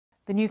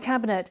The new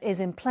cabinet is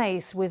in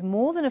place with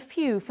more than a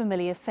few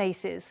familiar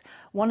faces.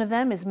 One of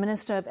them is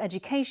Minister of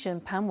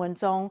Education Pan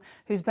Wen-chung,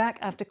 who's back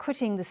after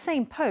quitting the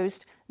same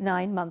post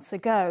 9 months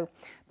ago.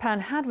 Pan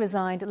had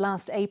resigned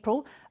last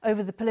April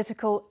over the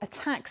political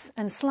attacks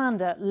and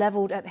slander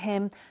levelled at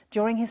him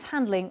during his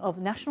handling of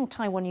National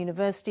Taiwan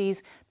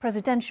University's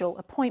presidential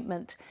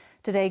appointment.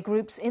 Today,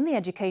 groups in the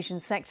education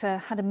sector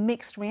had a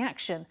mixed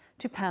reaction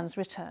to Pan's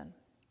return.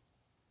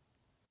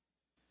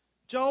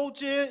 交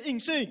接应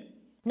信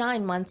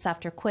 9 months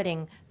after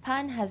quitting,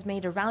 Pan has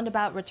made a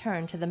roundabout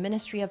return to the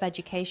Ministry of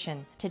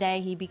Education. Today,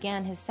 he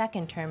began his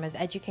second term as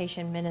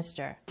Education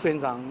Minister.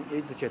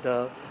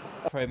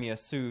 Premier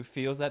Hsu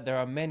feels that there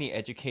are many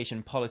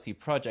education policy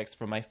projects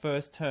from my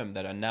first term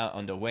that are now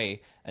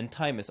underway, and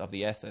time is of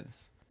the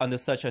essence. Under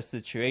such a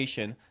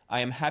situation, I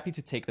am happy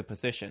to take the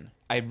position.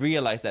 I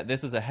realize that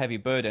this is a heavy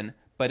burden,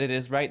 but it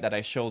is right that I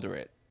shoulder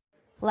it.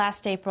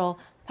 Last April,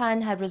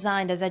 Pan had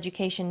resigned as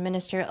Education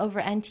Minister over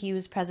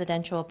NTU's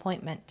presidential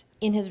appointment.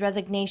 In his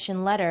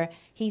resignation letter,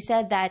 he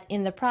said that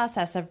in the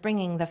process of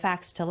bringing the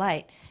facts to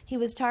light, he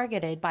was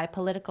targeted by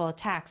political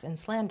attacks and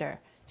slander.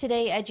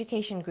 Today,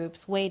 education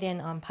groups weighed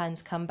in on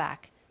Pan's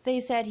comeback. They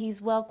said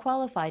he's well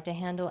qualified to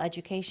handle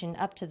education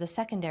up to the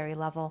secondary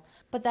level,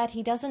 but that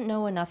he doesn't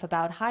know enough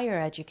about higher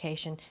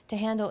education to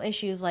handle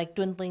issues like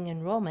dwindling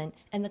enrollment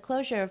and the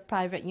closure of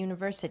private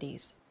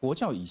universities.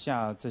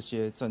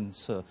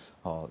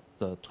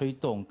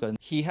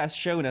 He has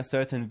shown a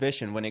certain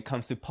vision when it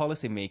comes to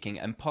policy making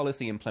and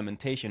policy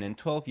implementation in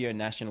 12-year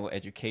national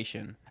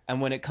education. And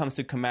when it comes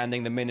to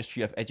commanding the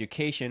Ministry of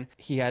Education,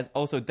 he has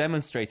also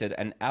demonstrated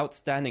an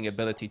outstanding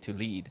ability to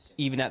lead.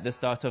 Even at the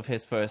start of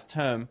his first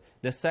term,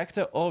 the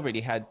sector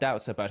already had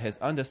doubts about his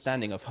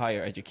understanding of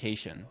higher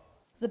education.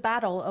 The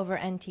battle over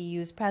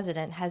NTU's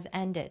president has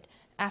ended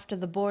after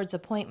the board's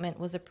appointment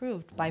was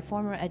approved by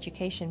former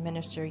Education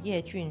Minister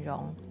Yeh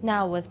Jiunn-rong.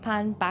 Now, with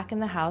Pan back in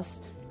the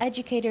House,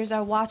 educators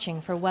are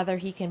watching for whether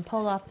he can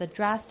pull off the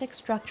drastic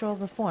structural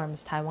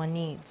reforms Taiwan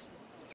needs.